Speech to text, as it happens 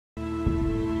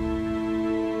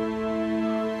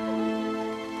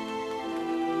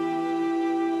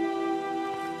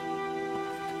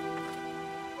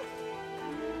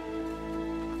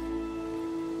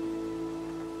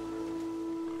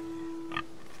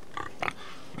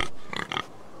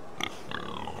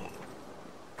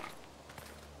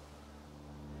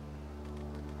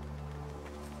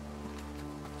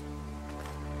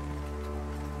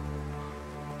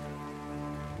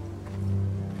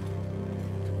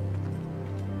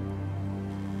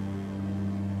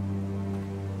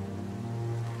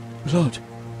Blood.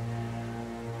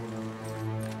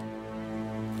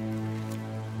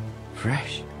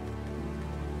 Fresh.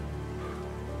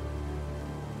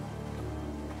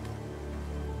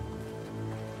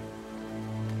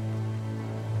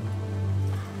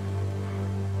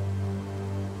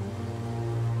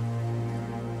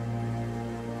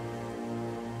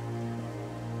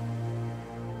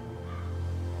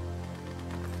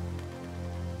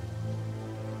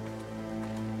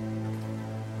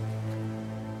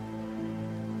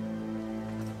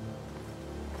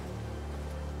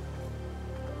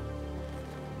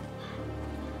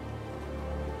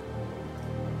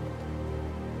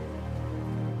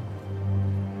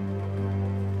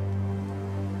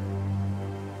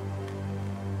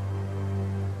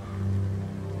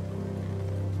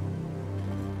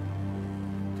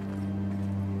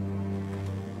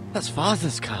 That's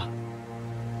Father's car.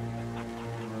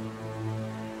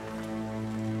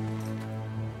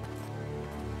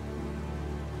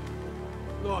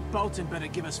 Lord Bolton better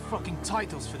give us fucking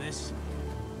titles for this.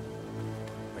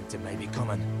 Winter may be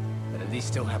coming, but at least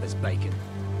still have his bacon.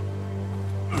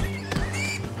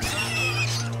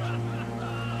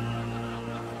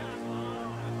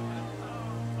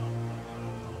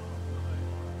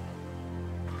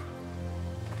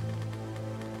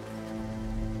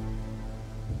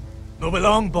 Move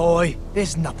along, boy.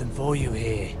 There's nothing for you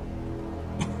here.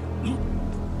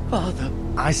 Father,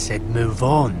 I said move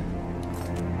on.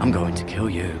 I'm going to kill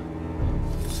you.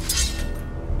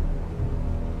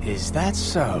 Is that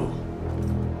so?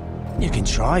 You can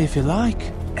try if you like,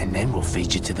 and then we'll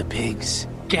feed you to the pigs.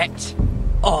 Get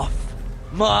off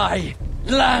my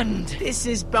land! This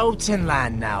is Bolton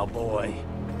land now, boy.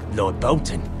 Lord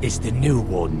Bolton is the new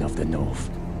Warden of the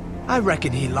North. I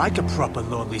reckon he'd like a proper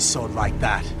lordly sword like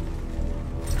that.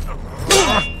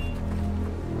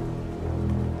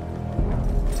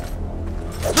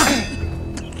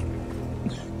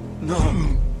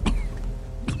 No.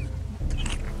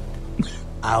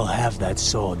 I'll have that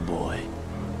sword, boy.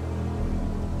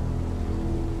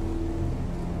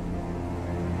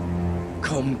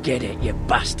 Come get it, you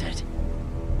bastard.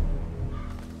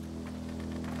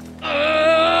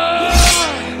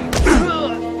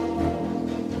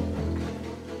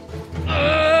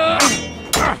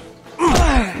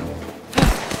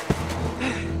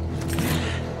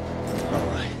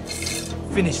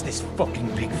 Finish this fucking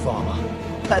pig farmer.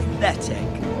 Pathetic.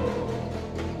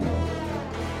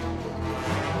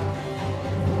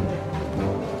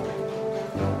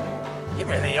 You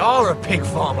really are a pig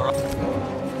farmer.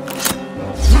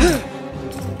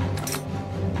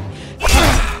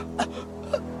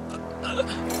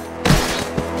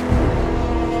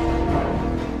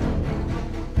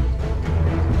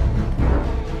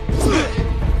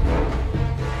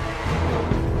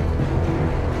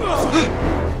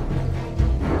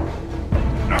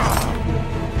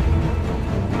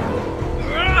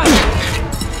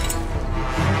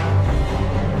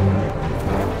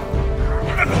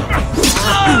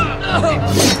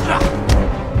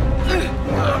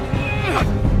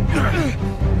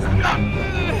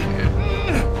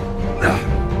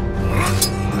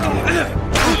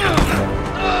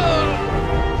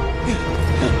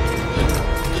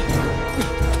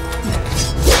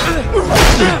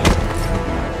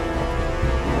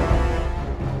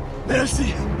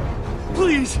 Mercy!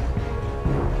 Please!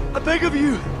 I beg of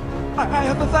you! I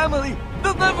have a family!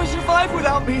 They'll never survive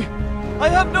without me! I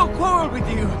have no quarrel with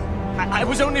you! I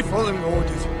was only following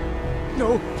orders.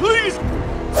 No, please!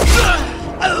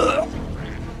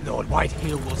 Lord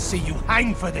Whitehill will see you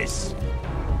hang for this.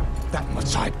 That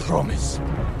much I promise.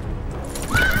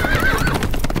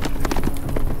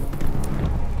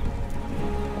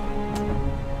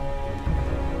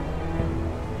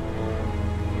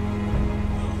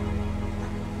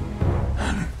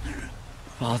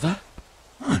 Father?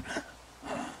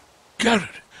 Garrett,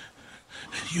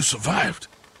 you survived.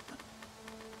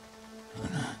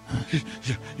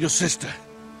 Your sister.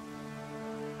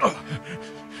 Oh,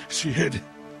 she hid.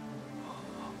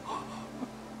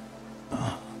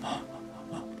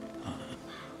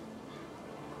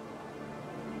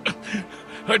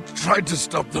 I tried to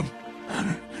stop them.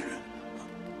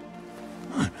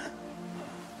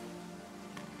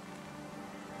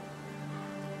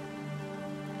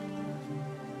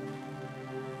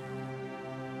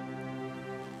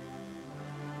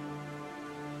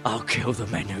 I'll kill the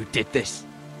men who did this.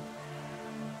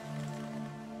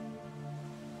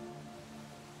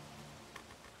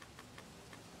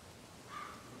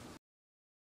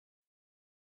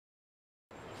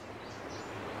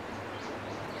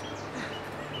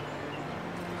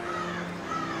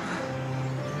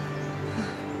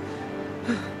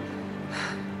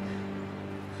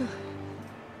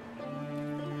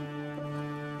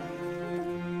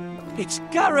 It's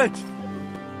Garrett!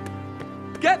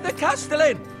 Get the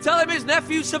Castellan! Tell him his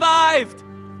nephew survived!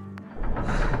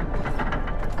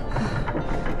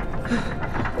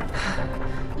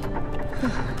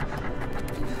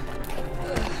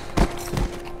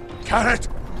 Garrett!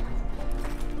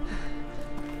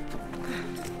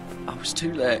 I was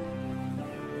too late.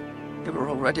 They were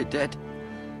already dead.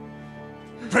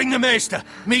 Bring the maester!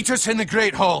 Meet us in the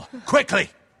Great Hall!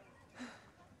 Quickly!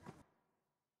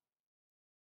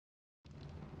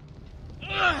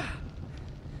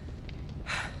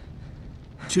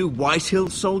 Two Whitehill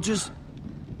soldiers?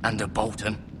 And a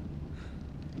Bolton.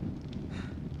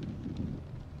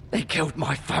 They killed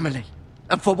my family.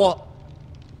 And for what?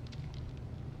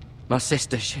 My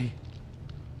sister, she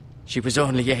was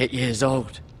only 8 years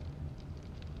old.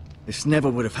 This never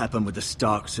would have happened with the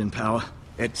Starks in power.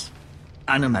 It's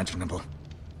unimaginable.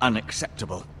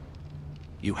 Unacceptable.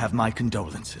 You have my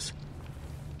condolences.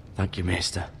 Thank you,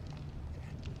 Maester.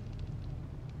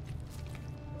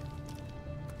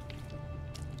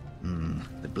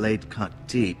 The blade cut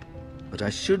deep, but I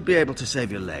should be able to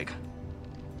save your leg.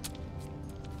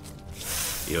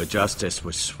 Your justice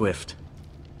was swift.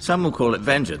 Some will call it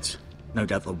vengeance. No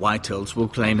doubt the Whitehills will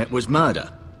claim it was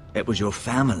murder. It was your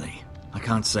family. I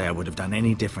can't say I would have done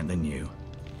any different than you.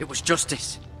 It was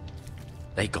justice.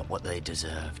 They got what they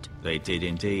deserved. They did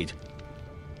indeed.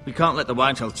 We can't let the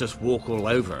Whitehills just walk all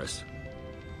over us.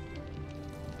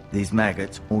 These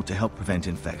maggots ought to help prevent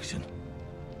infection.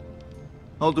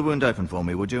 Hold the wound open for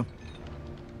me, would you?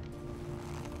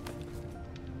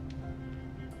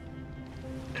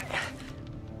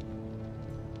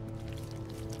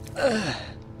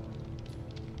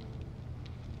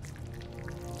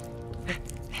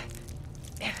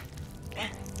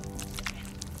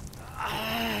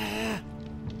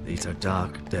 These are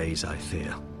dark days, I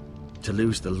fear. To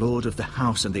lose the lord of the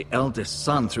house and the eldest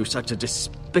son through such a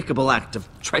despicable act of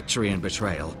treachery and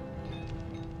betrayal.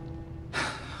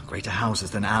 Greater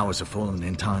houses than ours have fallen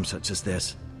in times such as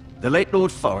this. The late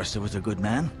Lord Forrester was a good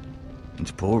man.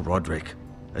 And poor Roderick.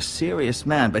 A serious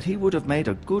man, but he would have made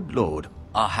a good lord.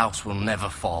 Our house will never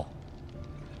fall.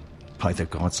 By the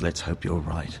gods, let's hope you're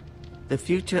right. The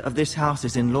future of this house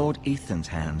is in Lord Ethan's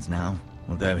hands now,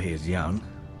 although he is young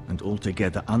and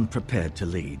altogether unprepared to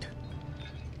lead.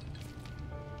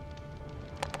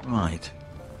 Right.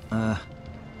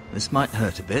 This might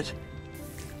hurt a bit.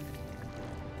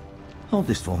 Hold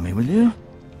this for me, will you?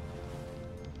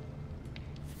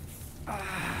 I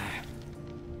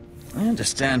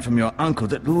understand from your uncle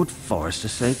that Lord Forrester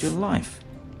saved your life.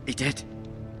 He did.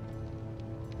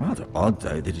 Rather odd,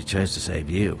 though, that he chose to save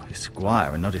you, his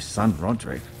squire, and not his son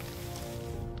Roderick.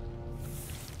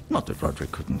 Not that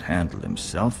Roderick couldn't handle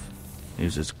himself. He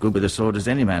was as good with a sword as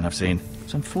any man I've seen.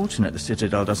 It's unfortunate the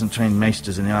Citadel doesn't train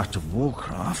maesters in the art of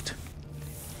warcraft.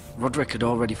 Roderick had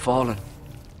already fallen.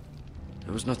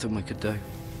 There was nothing we could do.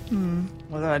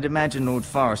 Well, I'd imagine Lord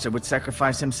Forrester would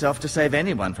sacrifice himself to save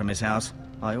anyone from his house,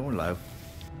 high or low.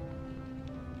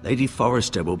 Lady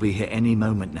Forrester will be here any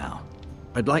moment now.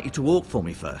 I'd like you to walk for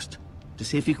me first, to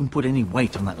see if you can put any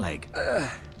weight on that leg.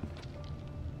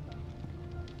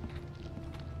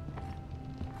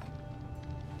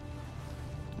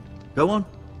 Go on.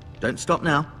 Don't stop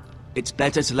now. It's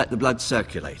better to let the blood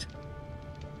circulate.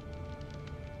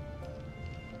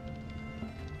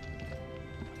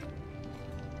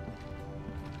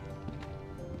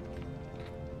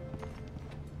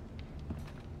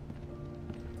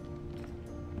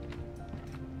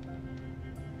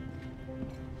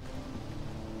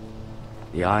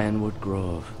 The Ironwood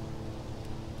Grove.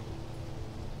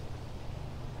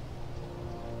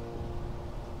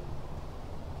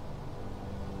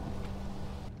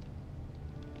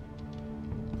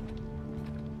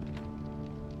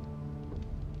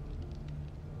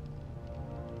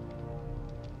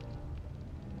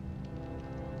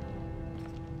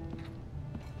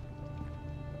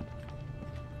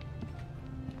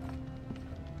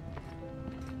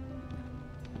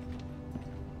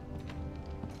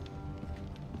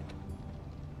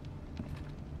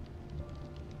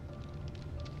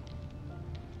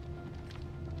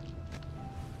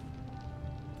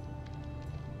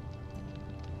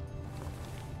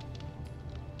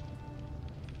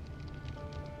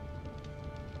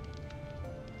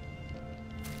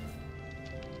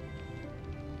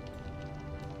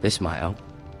 This might help.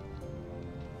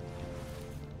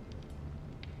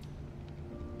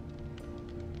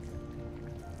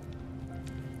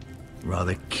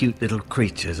 Rather cute little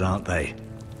creatures, aren't they?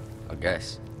 I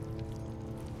guess.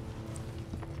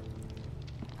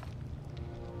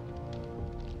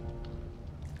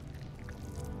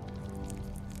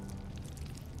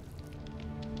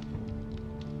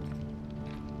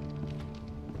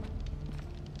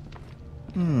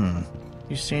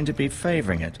 You seem to be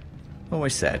favoring it.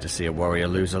 Always sad to see a warrior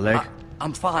lose a leg.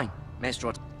 I'm fine, Maester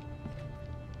Rod.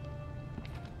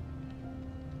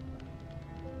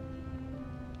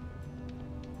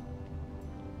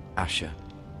 Asher.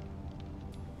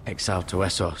 Exiled to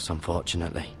Westeros,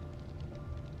 unfortunately.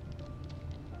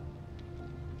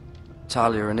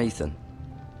 Talia and Ethan.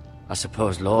 I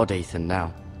suppose Lord Ethan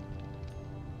now.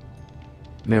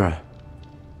 Mira.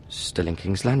 Still in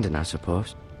King's Landing, I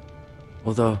suppose.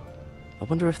 Although, I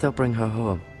wonder if they'll bring her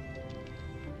home.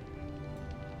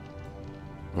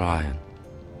 Ryan.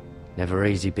 Never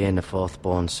easy being the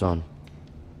fourth-born son.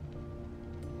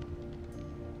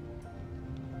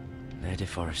 Lady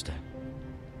Forrester.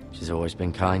 She's always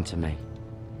been kind to me.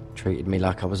 Treated me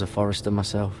like I was a Forrester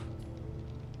myself.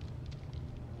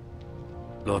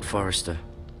 Lord Forrester.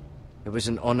 It was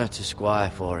an honor to squire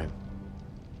for him.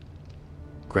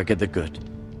 Gregor the Good.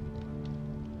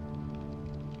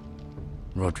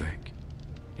 Roderick.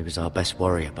 He was our best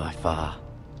warrior by far.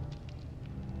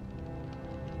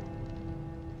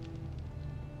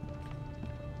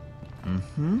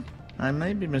 I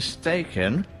may be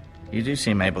mistaken. You do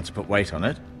seem able to put weight on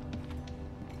it.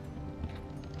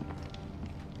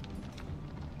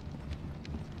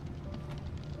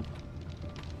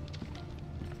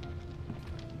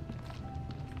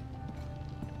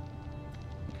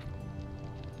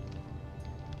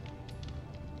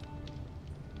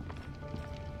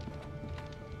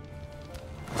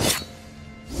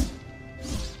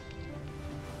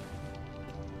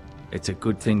 It's a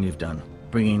good thing you've done,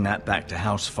 bringing that back to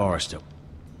House Forrester.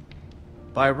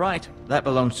 By right, that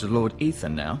belongs to Lord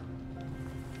Ethan now.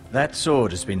 That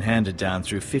sword has been handed down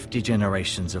through 50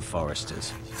 generations of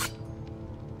Forresters.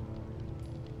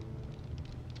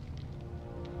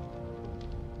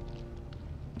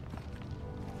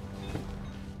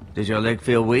 Did your leg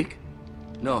feel weak?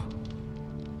 No.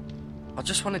 I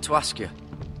just wanted to ask you.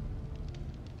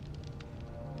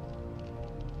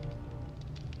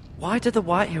 Why do the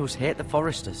Whitehills hate the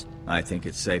Forresters? I think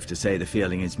it's safe to say the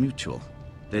feeling is mutual.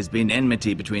 There's been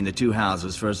enmity between the two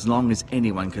houses for as long as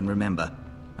anyone can remember.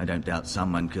 I don't doubt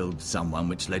someone killed someone,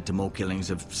 which led to more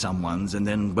killings of someones, and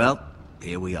then, well,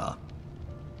 here we are.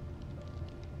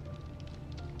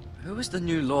 Who is the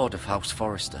new Lord of House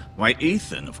Forrester? Why,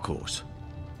 Ethan, of course.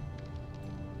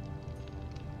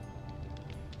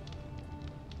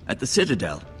 At the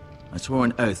Citadel, I swore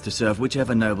an oath to serve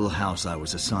whichever noble house I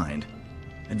was assigned.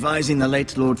 Advising the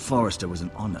late Lord Forrester was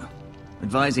an honor.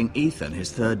 Advising Ethan,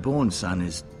 his third-born son,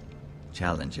 is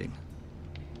challenging.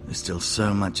 There's still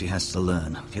so much he has to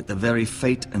learn, yet the very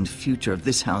fate and future of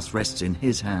this house rests in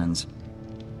his hands.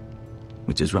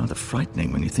 Which is rather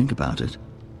frightening when you think about it.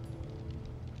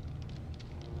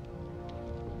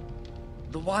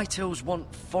 The Whitehills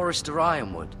want Forrester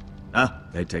Ironwood.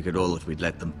 They'd take it all if we'd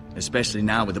let them, especially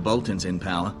now with the Boltons in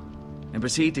power. And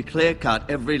proceed to clear-cut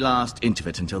every last inch of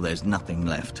it until there's nothing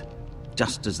left.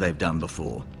 Just as they've done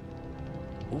before.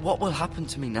 What will happen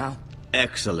to me now?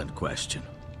 Excellent question.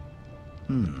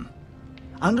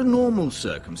 Under normal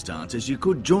circumstances, you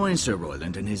could join Sir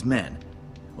Royland and his men.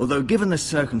 Although given the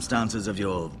circumstances of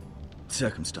your...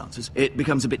 circumstances, it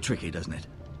becomes a bit tricky, doesn't it?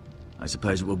 I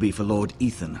suppose it will be for Lord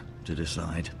Ethan to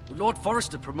decide. Lord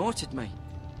Forrester promoted me.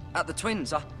 At the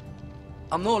Twins,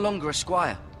 I'm no longer a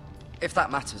squire, if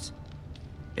that matters.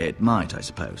 It might, I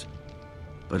suppose.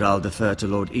 But I'll defer to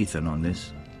Lord Ethan on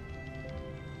this.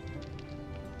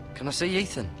 Can I see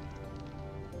Ethan?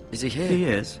 Is he here? He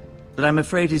is, but I'm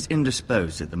afraid he's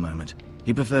indisposed at the moment.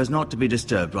 He prefers not to be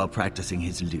disturbed while practicing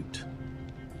his lute.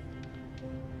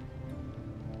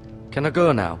 Can I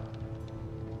go now?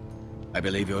 I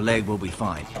believe your leg will be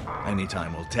fine. Only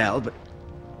time will tell, but...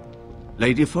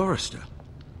 Lady Forrester.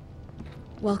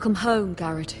 Welcome home,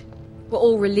 Garrett. We're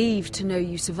all relieved to know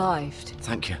you survived.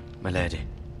 Thank you, my lady.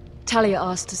 Talia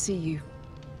asked to see you.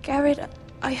 Garrett,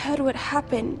 I heard what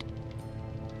happened.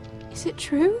 Is it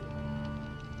true?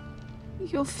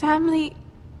 Your family...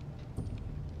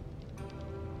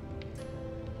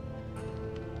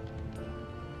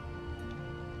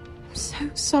 I'm so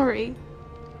sorry.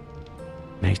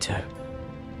 Me too.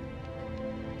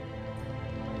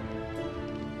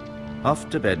 Off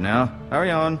to bed now.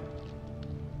 Hurry on.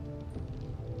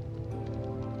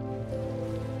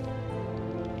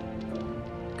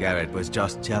 Garrett was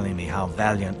just telling me how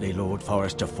valiantly Lord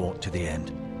Forrester fought to the end,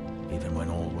 even when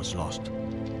all was lost.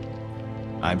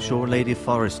 I'm sure Lady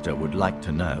Forrester would like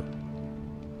to know.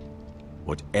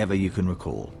 Whatever you can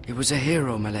recall. He was a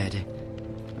hero, my lady.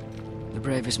 The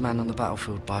bravest man on the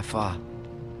battlefield by far.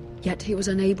 Yet he was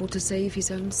unable to save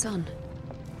his own son.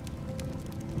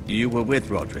 You were with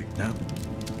Roderick, no?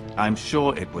 I'm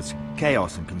sure it was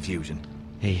chaos and confusion.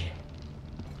 He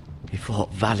He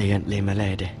fought valiantly, my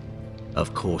lady.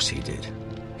 Of course he did.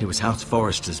 He was House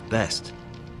Forrester's best.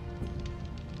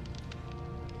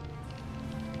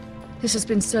 This has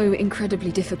been so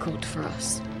incredibly difficult for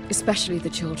us, especially the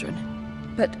children.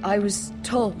 But I was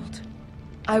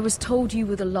told you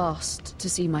were the last to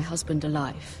see my husband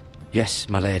alive. Yes,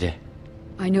 my lady.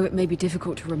 I know it may be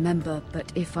difficult to remember,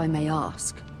 but if I may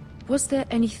ask, was there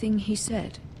anything he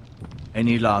said?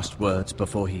 Any last words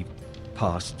before he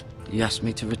passed? He asked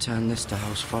me to return this to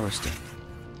House Forrester.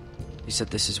 He said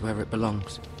this is where it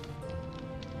belongs.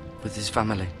 With his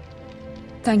family.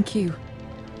 Thank you,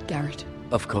 Garrett.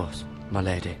 Of course, my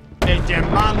lady. It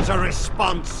demands a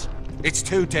response. It's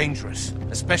too dangerous,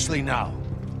 especially now.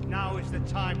 Now is the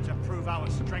time to prove our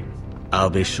strength. I'll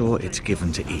be sure it's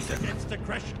given to Ethan. Against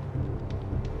aggression.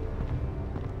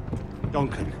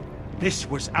 Duncan, this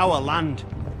was our land.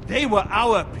 They were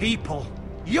our people.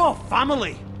 Your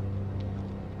family.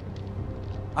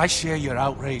 I share your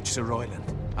outrage, Sir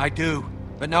Royland. I do.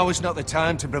 But now is not the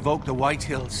time to provoke the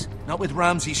Whitehills. Not with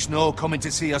Ramsay Snow coming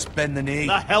to see us bend the knee.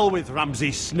 The hell with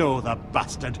Ramsay Snow, the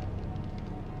bastard.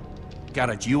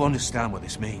 Garrett, you understand what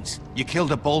this means. You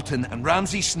killed a Bolton, and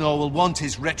Ramsay Snow will want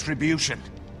his retribution.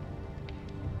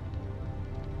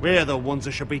 We're the ones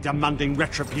that should be demanding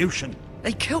retribution.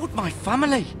 They killed my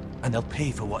family! And they'll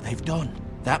pay for what they've done.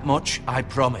 That much I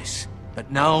promise.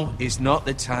 But now is not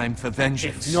the time for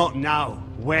vengeance. If not now,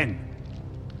 when?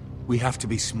 We have to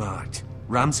be smart.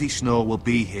 Ramsay Snow will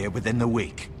be here within the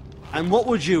week. And what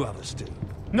would you have us do?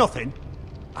 Nothing?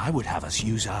 I would have us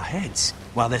use our heads,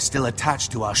 while they're still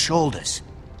attached to our shoulders.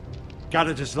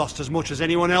 Garrett has lost as much as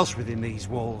anyone else within these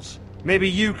walls. Maybe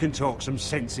you can talk some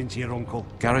sense into your uncle.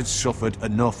 Garrett's suffered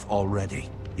enough already.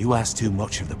 You ask too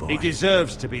much of the boy. He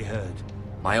deserves to be heard.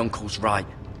 My uncle's right.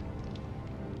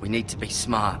 We need to be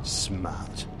smart.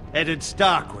 Smart. Eddard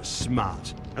Stark was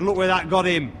smart. And look where that got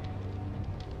him.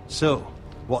 So,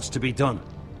 what's to be done?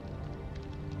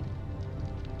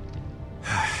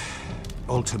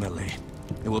 Ultimately,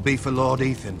 it will be for Lord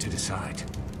Ethan to decide.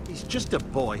 He's just a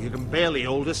boy who can barely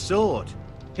hold a sword.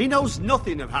 He knows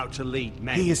nothing of how to lead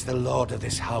men. He is the lord of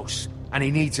this house, and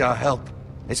he needs our help.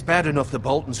 It's bad enough the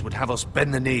Boltons would have us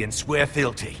bend the knee and swear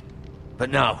fealty.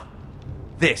 But now,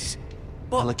 this.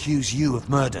 I'll accuse you of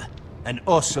murder, and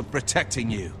us of protecting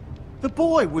you. The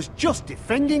boy was just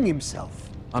defending himself.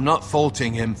 I'm not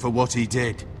faulting him for what he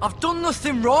did. I've done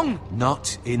nothing wrong!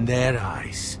 Not in their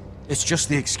eyes. It's just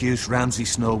the excuse Ramsay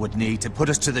Snow would need to put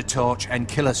us to the torch and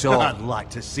kill us all. I'd like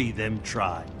to see them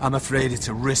try. I'm afraid it's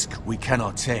a risk we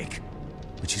cannot take,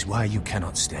 which is why you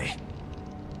cannot stay.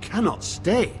 Cannot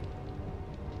stay?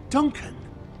 Duncan?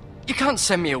 You can't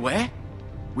send me away.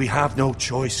 We have no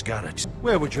choice, Garrett.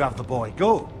 Where would you have the boy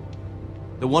go?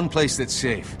 The one place that's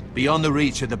safe, beyond the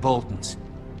reach of the Boltons.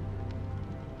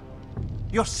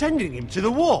 You're sending him to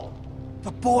the wall?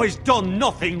 The boy's done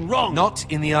nothing wrong!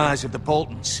 Not in the eyes of the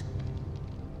Boltons.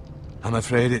 I'm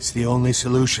afraid it's the only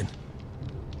solution.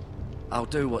 I'll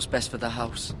do what's best for the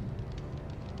house.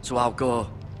 So I'll go.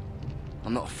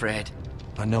 I'm not afraid.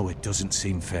 I know it doesn't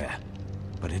seem fair,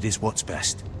 but it is what's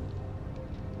best.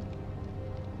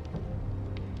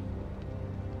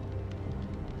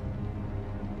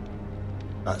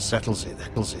 That settles it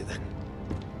then.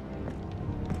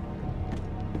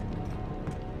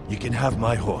 You can have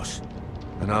my horse,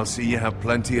 and I'll see you have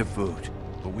plenty of food.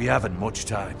 But we haven't much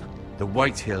time. The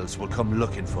Whitehills will come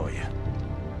looking for you.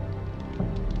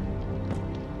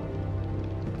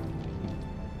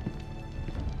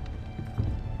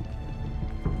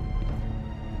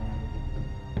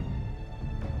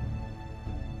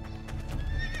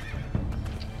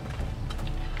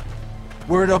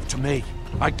 Were it up to me,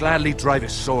 I'd gladly drive a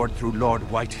sword through Lord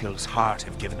Whitehill's heart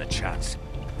if given a chance.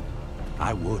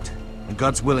 I would. And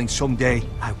God's willing, someday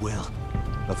I will.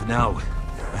 But for now,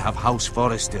 I have House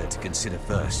Forrester to consider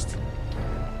first.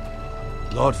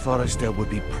 Lord Forrester would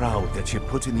be proud that you're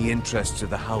putting the interests of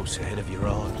the house ahead of your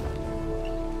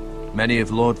own. Many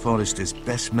of Lord Forrester's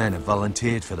best men have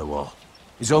volunteered for the war.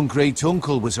 His own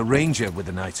great-uncle was a ranger with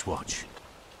the Night's Watch.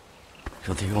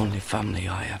 You're the only family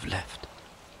I have left.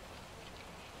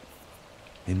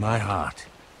 In my heart,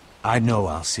 I know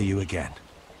I'll see you again.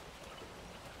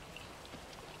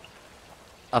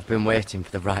 I've been waiting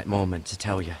for the right moment to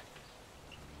tell you.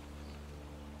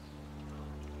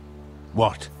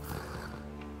 What?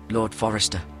 Lord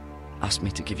Forrester asked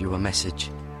me to give you a message.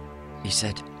 He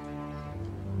said,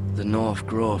 the North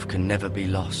Grove can never be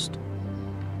lost.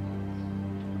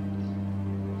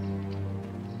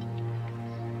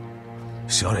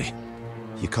 Sorry,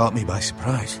 you caught me by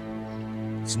surprise.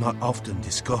 It's not often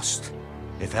discussed,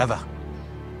 if ever.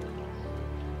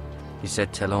 He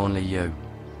said tell only you.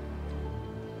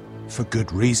 for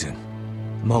good reason.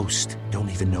 Most don't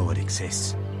even know it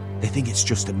exists. They think it's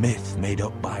just a myth made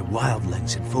up by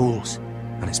wildlings and fools,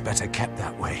 and it's better kept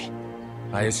that way.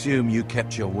 I assume you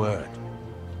kept your word.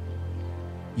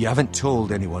 You haven't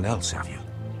told anyone else, have you?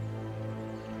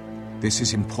 This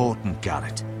is important,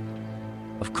 Garrett.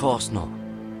 Of course not.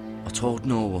 I told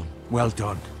no one. Well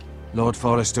done. Lord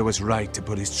Forrester was right to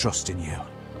put his trust in you.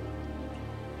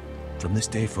 From this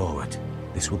day forward,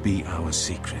 this will be our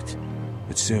secret.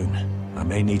 But soon, I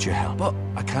may need your help. But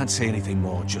I can't say anything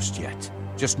more just yet.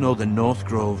 Just know the North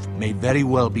Grove may very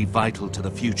well be vital to the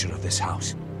future of this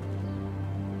house.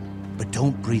 But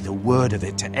don't breathe a word of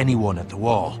it to anyone at the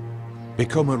Wall.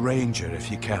 Become a ranger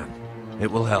if you can. It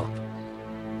will help.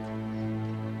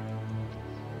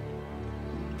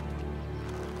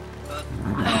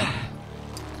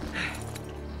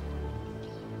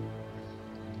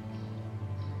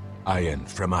 Iron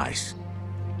from ice.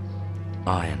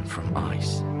 Iron from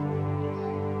ice.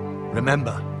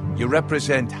 Remember, you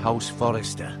represent House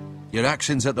Forrester. Your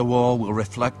actions at the Wall will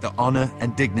reflect the honor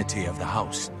and dignity of the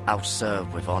house. I'll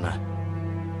serve with honor.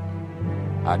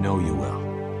 I know you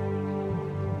will.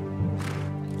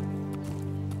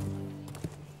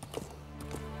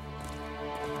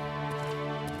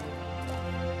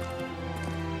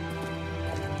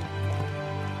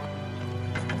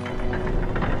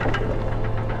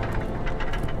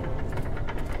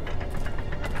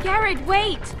 Garrett,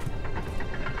 wait!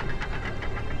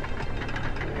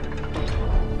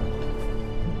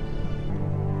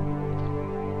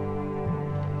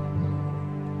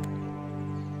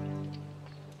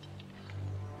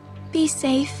 Be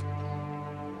safe.